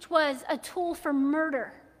 which was a tool for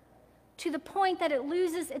murder, to the point that it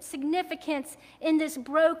loses its significance in this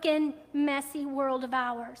broken, messy world of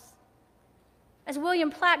ours. As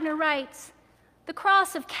William Plattner writes, the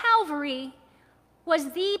cross of Calvary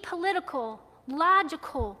was the political,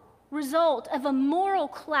 logical result of a moral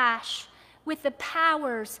clash with the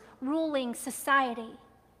powers ruling society.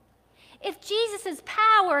 If Jesus'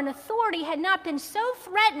 power and authority had not been so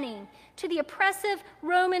threatening to the oppressive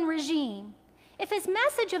Roman regime, if his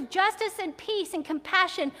message of justice and peace and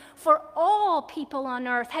compassion for all people on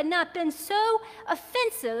earth had not been so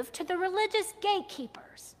offensive to the religious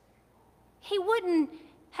gatekeepers, he wouldn't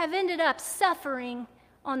have ended up suffering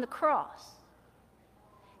on the cross.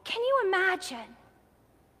 Can you imagine?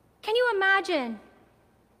 Can you imagine?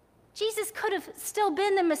 Jesus could have still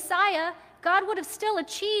been the Messiah. God would have still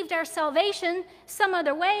achieved our salvation some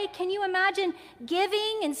other way. Can you imagine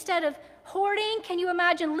giving instead of hoarding? Can you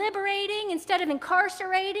imagine liberating instead of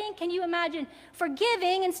incarcerating? Can you imagine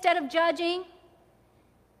forgiving instead of judging?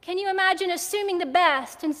 Can you imagine assuming the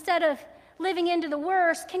best instead of living into the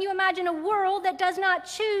worst? Can you imagine a world that does not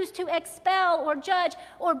choose to expel or judge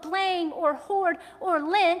or blame or hoard or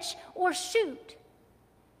lynch or shoot?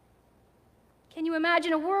 Can you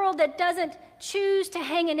imagine a world that doesn't choose to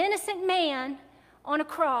hang an innocent man on a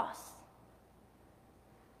cross?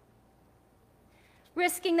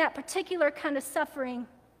 Risking that particular kind of suffering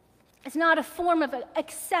is not a form of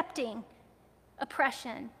accepting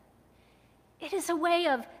oppression. It is a way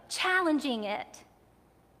of challenging it.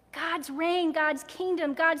 God's reign, God's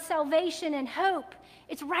kingdom, God's salvation and hope,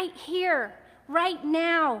 it's right here, right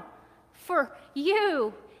now, for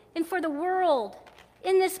you and for the world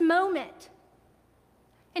in this moment.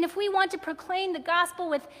 And if we want to proclaim the gospel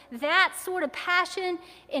with that sort of passion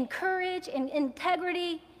and courage and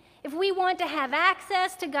integrity, if we want to have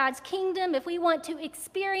access to God's kingdom, if we want to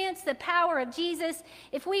experience the power of Jesus,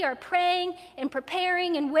 if we are praying and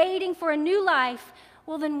preparing and waiting for a new life,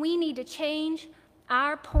 well, then we need to change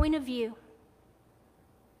our point of view.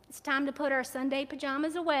 It's time to put our Sunday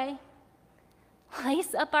pajamas away,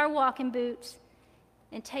 lace up our walking boots,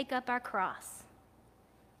 and take up our cross.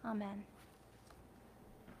 Amen.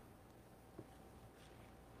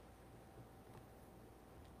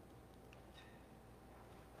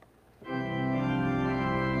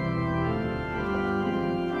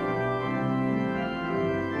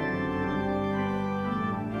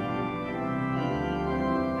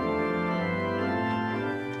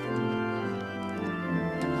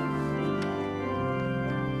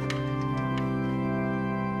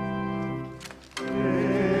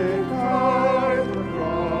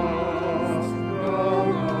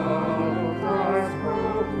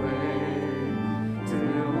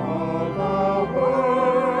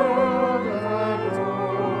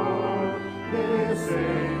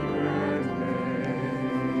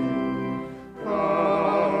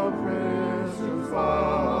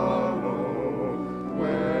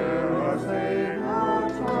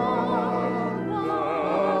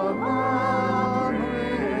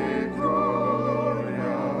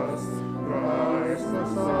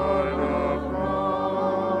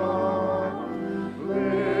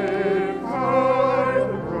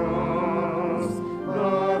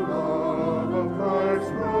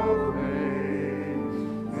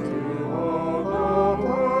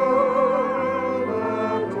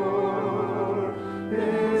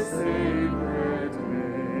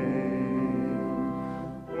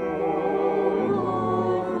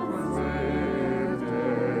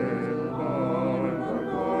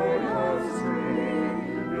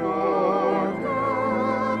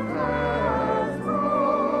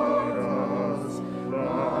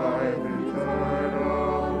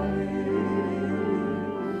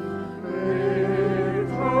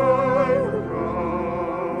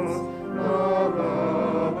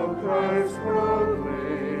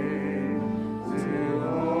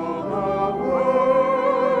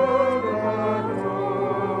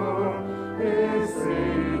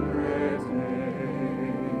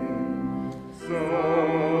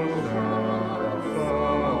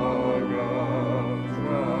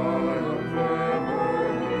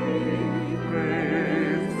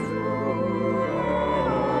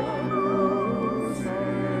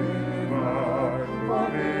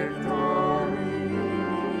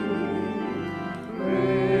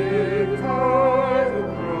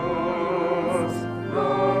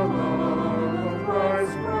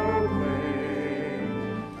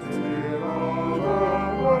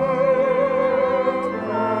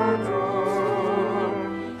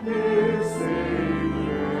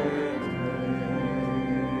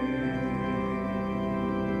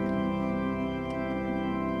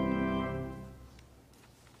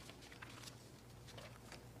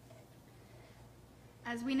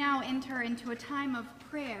 As we now enter into a time of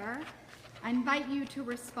prayer, I invite you to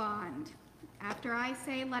respond. After I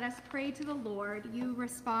say, "Let us pray to the Lord," you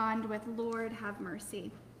respond with, "Lord, have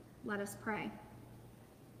mercy." Let us pray.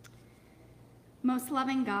 Most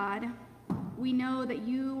loving God, we know that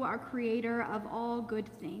you are creator of all good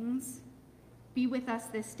things. Be with us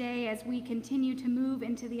this day as we continue to move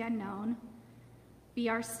into the unknown. Be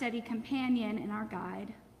our steady companion and our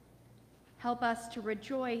guide. Help us to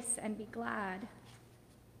rejoice and be glad,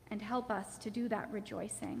 and help us to do that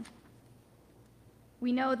rejoicing.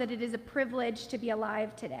 We know that it is a privilege to be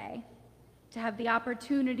alive today, to have the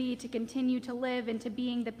opportunity to continue to live into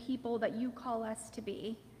being the people that you call us to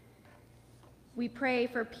be. We pray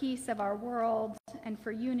for peace of our world and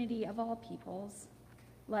for unity of all peoples.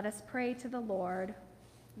 Let us pray to the Lord.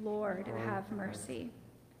 Lord, have mercy.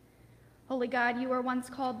 Holy God, you were once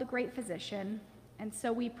called the great physician, and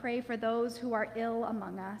so we pray for those who are ill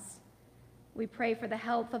among us. We pray for the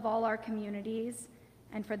health of all our communities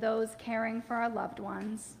and for those caring for our loved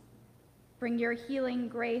ones. Bring your healing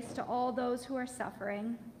grace to all those who are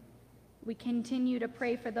suffering. We continue to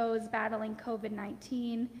pray for those battling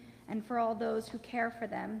COVID-19 and for all those who care for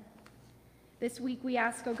them. This week we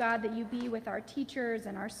ask, O God, that you be with our teachers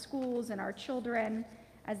and our schools and our children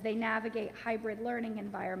as they navigate hybrid learning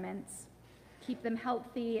environments. Keep them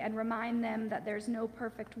healthy and remind them that there's no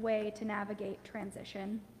perfect way to navigate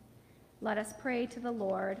transition. Let us pray to the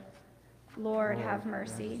Lord. Lord, have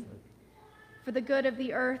mercy. For the good of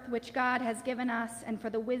the earth which God has given us and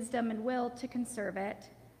for the wisdom and will to conserve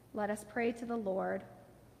it, let us pray to the Lord.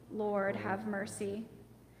 Lord, have mercy.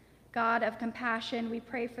 God of compassion, we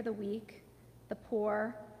pray for the weak, the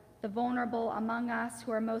poor, the vulnerable among us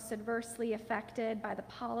who are most adversely affected by the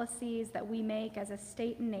policies that we make as a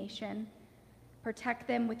state and nation. Protect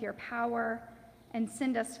them with your power and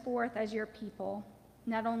send us forth as your people,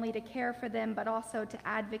 not only to care for them, but also to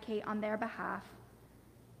advocate on their behalf.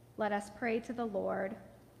 Let us pray to the Lord.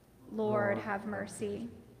 Lord, have mercy.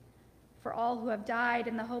 for all who have died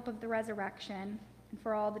in the hope of the resurrection, and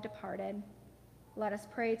for all the departed. Let us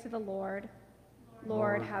pray to the Lord.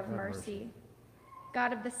 Lord, have mercy.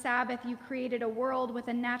 God of the Sabbath, you created a world with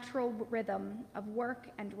a natural rhythm of work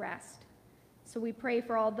and rest. So we pray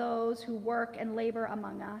for all those who work and labor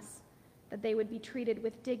among us, that they would be treated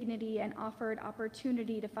with dignity and offered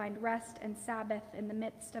opportunity to find rest and Sabbath in the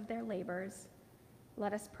midst of their labors.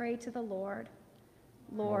 Let us pray to the Lord.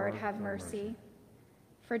 Lord, have mercy.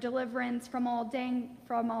 For deliverance from all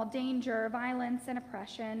danger, violence, and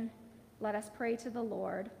oppression, let us pray to the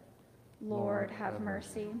Lord. Lord, have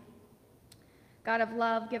mercy. God of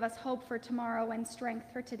love, give us hope for tomorrow and strength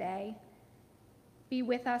for today. Be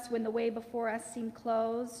with us when the way before us seems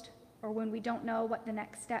closed, or when we don't know what the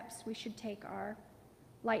next steps we should take are.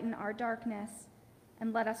 Lighten our darkness,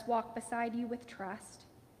 and let us walk beside you with trust.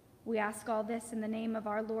 We ask all this in the name of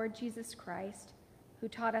our Lord Jesus Christ, who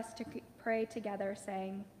taught us to pray together,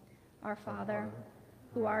 saying, Our Father,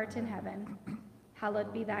 who art in heaven,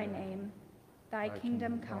 hallowed be thy name. Thy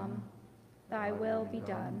kingdom come, thy will be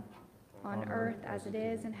done, on earth as it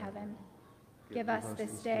is in heaven. Give us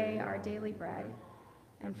this day our daily bread,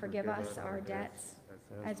 and forgive us our debts,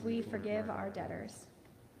 as we forgive our debtors.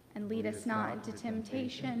 And lead us not into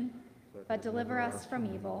temptation, but deliver us from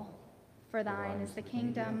evil. For thine is the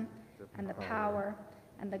kingdom, and the power,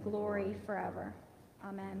 and the glory forever.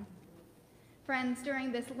 Amen. Friends,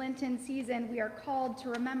 during this Lenten season, we are called to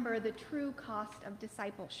remember the true cost of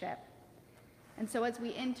discipleship. And so as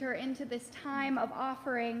we enter into this time of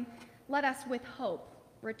offering, let us with hope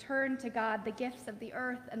return to God the gifts of the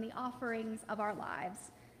earth and the offerings of our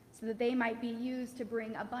lives, so that they might be used to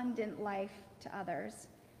bring abundant life to others.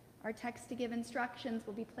 Our text to give instructions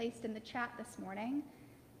will be placed in the chat this morning,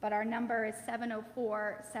 but our number is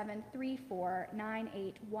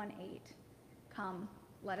 704-734-9818. Come,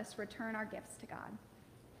 let us return our gifts to God.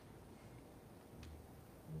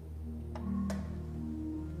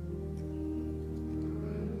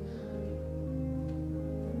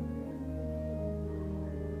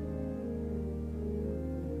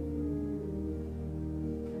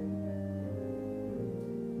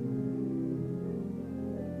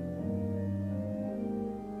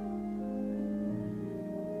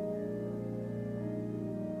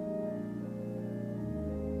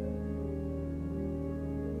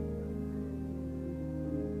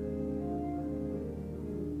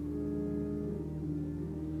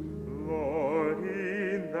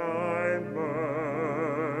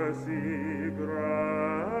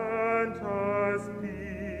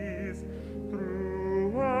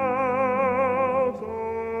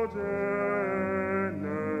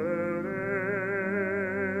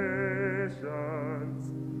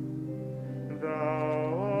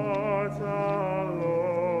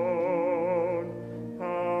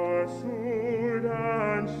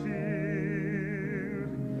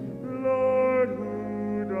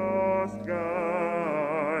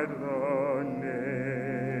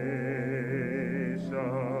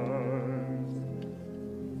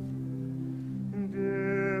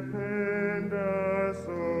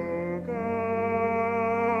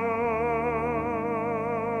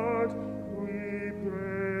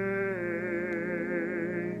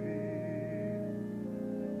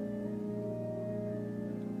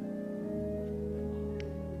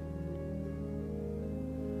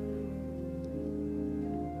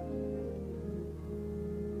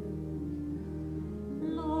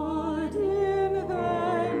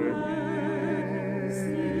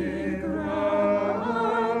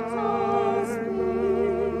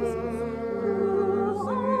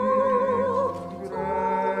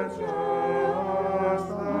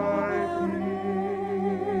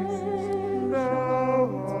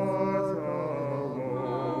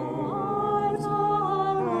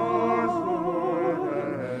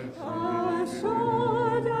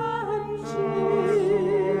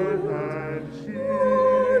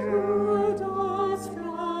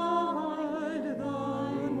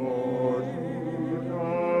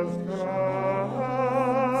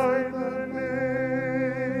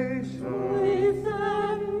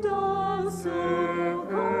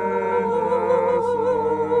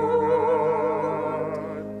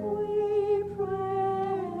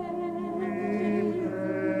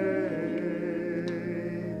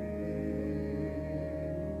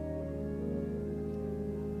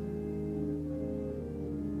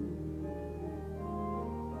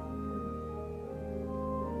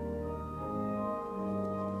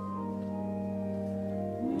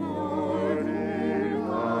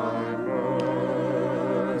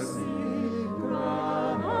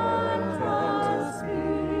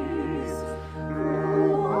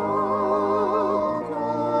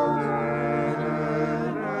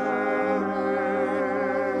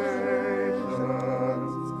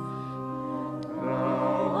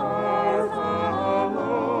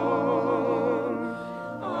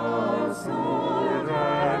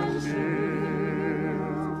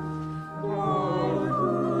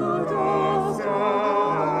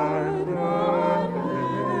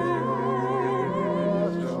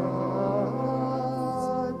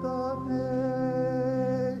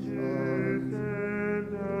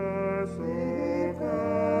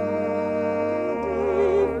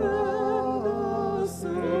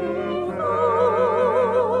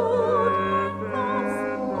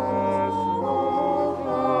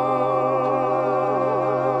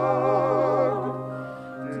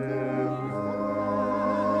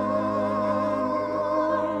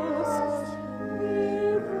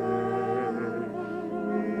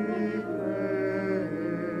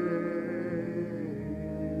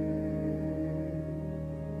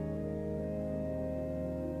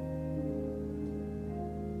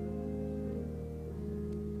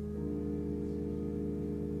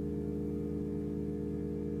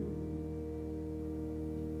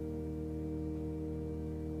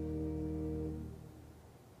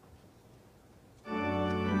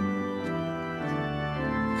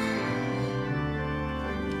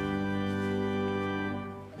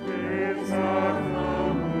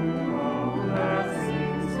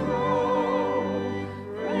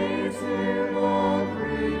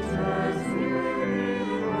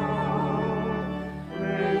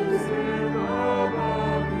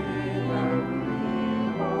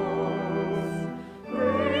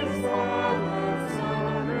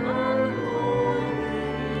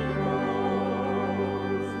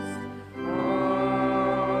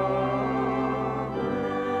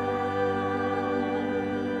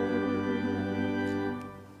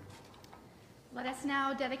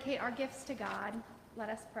 now dedicate our gifts to God. Let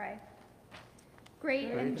us pray.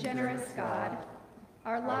 Great and generous God,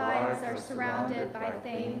 our lives are surrounded by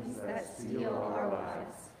things that steal our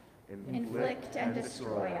lives, inflict and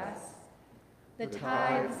destroy us. The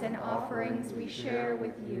tithes and offerings we share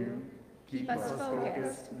with you keep us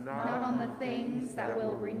focused not on the things that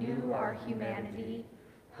will renew our humanity,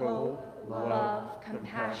 hope, love,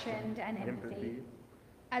 compassion, and empathy.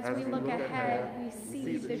 As we look ahead, we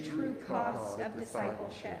see the true cost of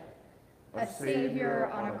discipleship, a Savior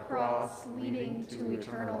on a cross leading to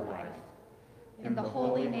eternal life. In the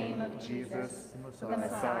holy name of Jesus, the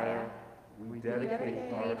Messiah, we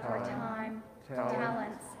dedicate our time,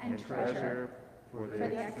 talents, and treasure for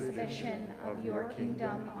the exhibition of your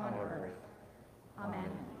kingdom on earth. Amen.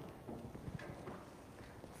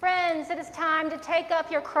 Friends, it is time to take up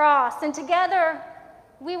your cross, and together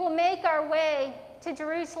we will make our way to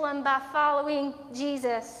Jerusalem by following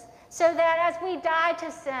Jesus, so that as we die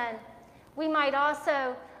to sin, we might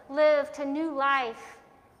also live to new life,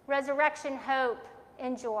 resurrection, hope,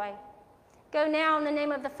 and joy. Go now in the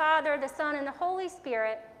name of the Father, the Son, and the Holy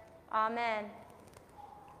Spirit. Amen.